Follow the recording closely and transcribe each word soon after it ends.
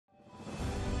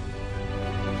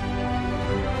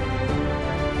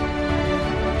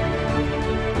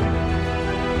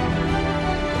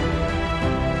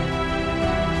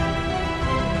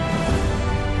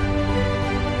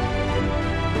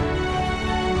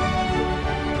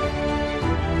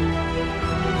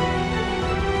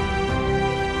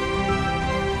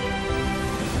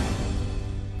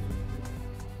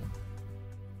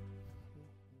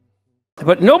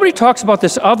But nobody talks about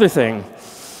this other thing.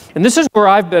 And this is where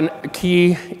I've been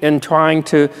key in trying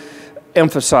to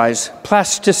emphasize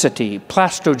plasticity,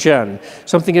 plastogen,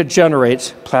 something that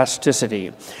generates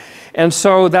plasticity. And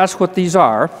so that's what these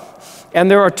are.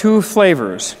 And there are two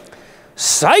flavors.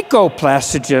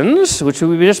 Psychoplastogens, which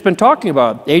we've just been talking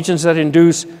about, agents that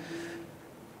induce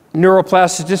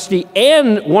neuroplasticity,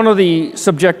 and one of the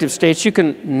subjective states, you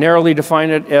can narrowly define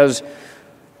it as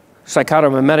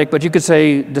psychotomimetic, but you could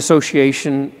say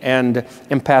dissociation and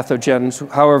empathogens,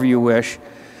 however you wish.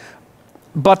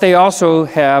 But they also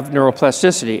have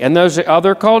neuroplasticity. And those are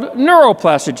other called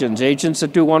neuroplastogens, agents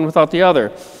that do one without the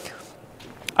other.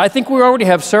 I think we already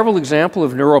have several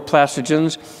examples of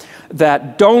neuroplastogens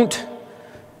that don't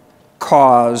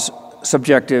cause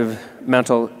subjective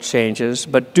mental changes,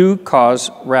 but do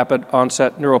cause rapid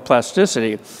onset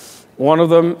neuroplasticity. One of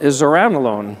them is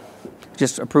zuranolone,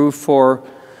 just approved for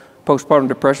postpartum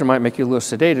depression. Might make you a little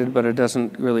sedated, but it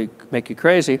doesn't really make you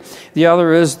crazy. The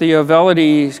other is the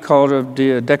Auvelity, called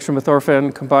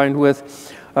dextromethorphan combined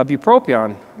with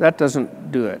bupropion. That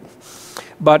doesn't do it.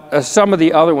 But some of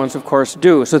the other ones, of course,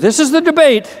 do. So this is the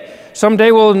debate.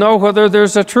 Someday we'll know whether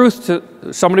there's a truth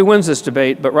to, somebody wins this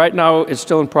debate, but right now it's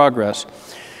still in progress.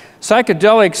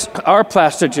 Psychedelics are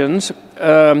plastogens,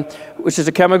 which is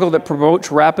a chemical that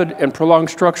promotes rapid and prolonged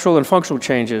structural and functional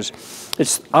changes.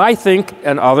 It's, I think,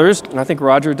 and others, and I think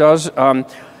Roger does,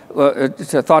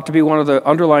 it's thought to be one of the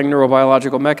underlying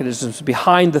neurobiological mechanisms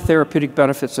behind the therapeutic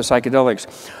benefits of psychedelics.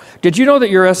 Did you know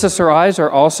that your SSRIs are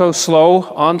also slow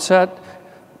onset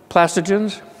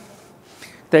plastogens?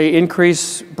 They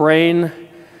increase brain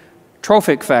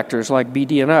trophic factors like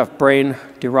BDNF,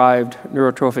 brain-derived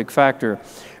neurotrophic factor,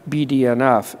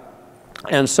 BDNF.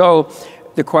 And so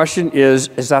the question is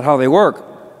that how they work?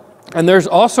 And there's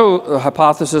also a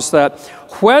hypothesis that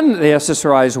when the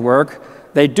SSRIs work,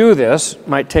 they do this,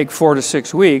 might take 4 to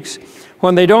 6 weeks.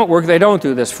 When they don't work, they don't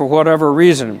do this for whatever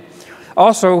reason.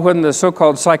 Also, when the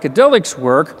so-called psychedelics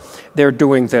work, they're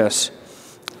doing this.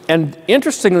 And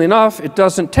interestingly enough, it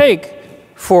doesn't take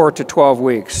 4 to 12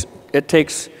 weeks. It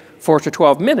takes 4 to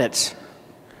 12 minutes.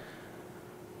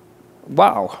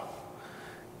 Wow.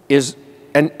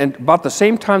 And about the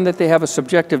same time that they have a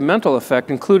subjective mental effect,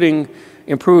 including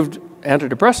improved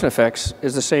antidepressant effects,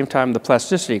 is the same time the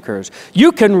plasticity occurs.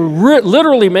 You can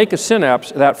literally make a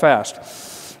synapse that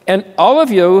fast. And all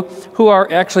of you who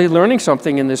are actually learning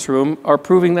something in this room are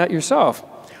proving that yourself.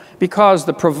 Because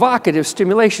the provocative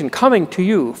stimulation coming to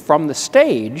you from the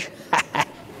stage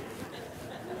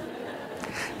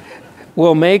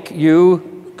will make you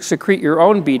secrete your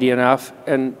own BDNF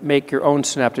and make your own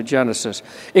synaptogenesis.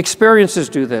 Experiences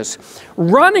do this.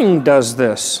 Running does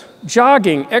this.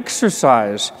 Jogging,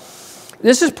 exercise.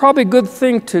 This is probably a good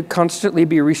thing to constantly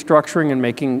be restructuring and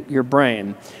making your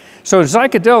brain. So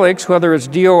psychedelics, whether it's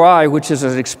DOI, which is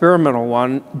an experimental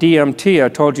one, DMT I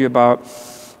told you about,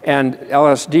 and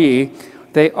LSD,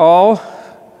 they all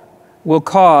will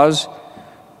cause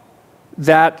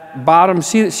that bottom,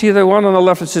 see the one on the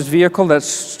left that says vehicle, that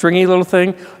stringy little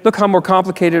thing? Look how more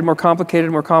complicated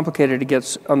it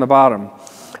gets on the bottom.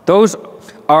 Those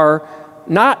are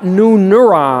not new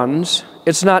neurons,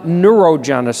 it's not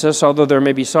neurogenesis, although there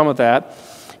may be some of that.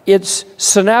 It's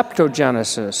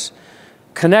synaptogenesis,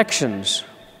 connections.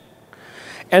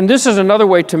 And this is another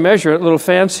way to measure it, a little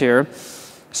fancier.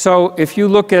 So if you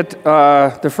look at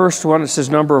the first one, it says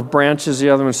number of branches, the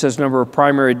other one says number of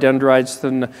primary dendrites,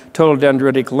 then the total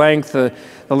dendritic length, the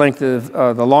length of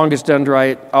the longest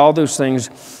dendrite, all those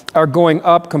things are going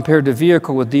up compared to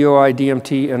vehicle with DOI,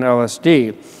 DMT, and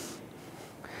LSD.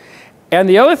 And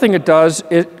the other thing it does,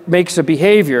 it makes a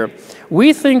behavior.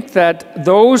 We think that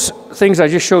those things I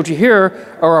just showed you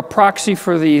here are a proxy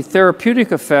for the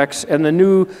therapeutic effects and the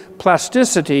new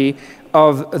plasticity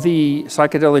of the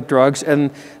psychedelic drugs,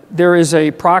 and there is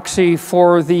a proxy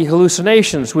for the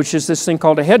hallucinations, which is this thing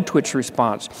called a head twitch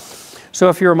response. So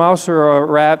if you're a mouse or a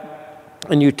rat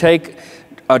and you take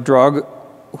a drug,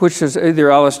 which is either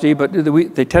LSD, but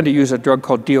they tend to use a drug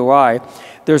called DOI,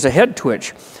 there's a head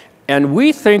twitch. And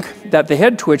we think that the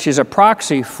head twitch is a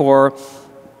proxy for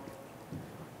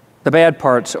the bad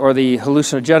parts or the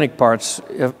hallucinogenic parts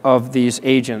of these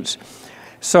agents.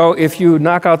 So if you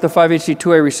knock out the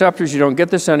 5-HT2A receptors, you don't get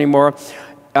this anymore,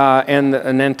 and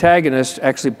an antagonist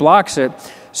actually blocks it.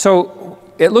 So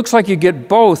it looks like you get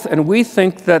both, and we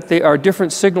think that they are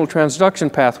different signal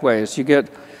transduction pathways. You get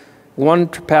one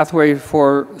pathway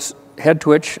for head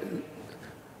twitch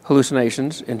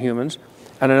hallucinations in humans,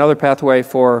 and another pathway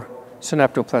for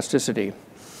synaptoplasticity.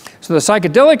 So the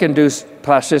psychedelic-induced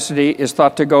neuroplasticity is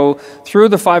thought to go through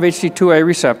the 5-HT2A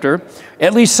receptor,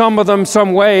 at least some of them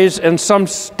some ways, and some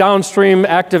downstream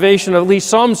activation of at least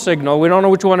some signal. We don't know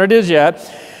which one it is yet.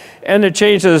 And it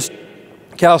changes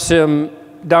calcium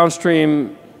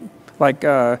downstream, like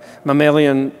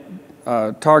mammalian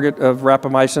target of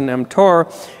rapamycin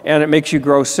mTOR, and it makes you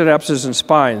grow synapses and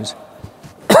spines.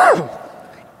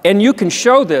 And you can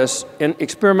show this in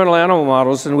experimental animal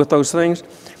models, and with those things,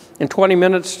 in 20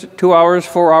 minutes, 2 hours,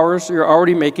 4 hours, you're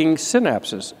already making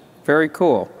synapses. Very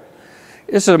cool.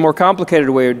 This is a more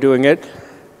complicated way of doing it,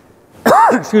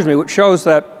 excuse me, which shows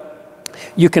that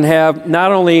you can have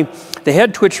not only the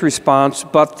head twitch response,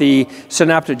 but the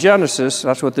synaptogenesis,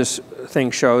 that's what this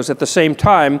thing shows, at the same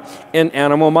time in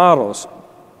animal models.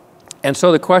 And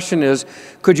so the question is,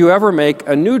 could you ever make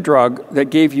a new drug that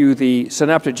gave you the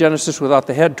synaptogenesis without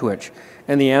the head twitch?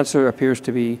 And the answer appears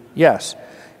to be yes.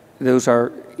 Those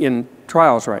are in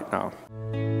trials right now.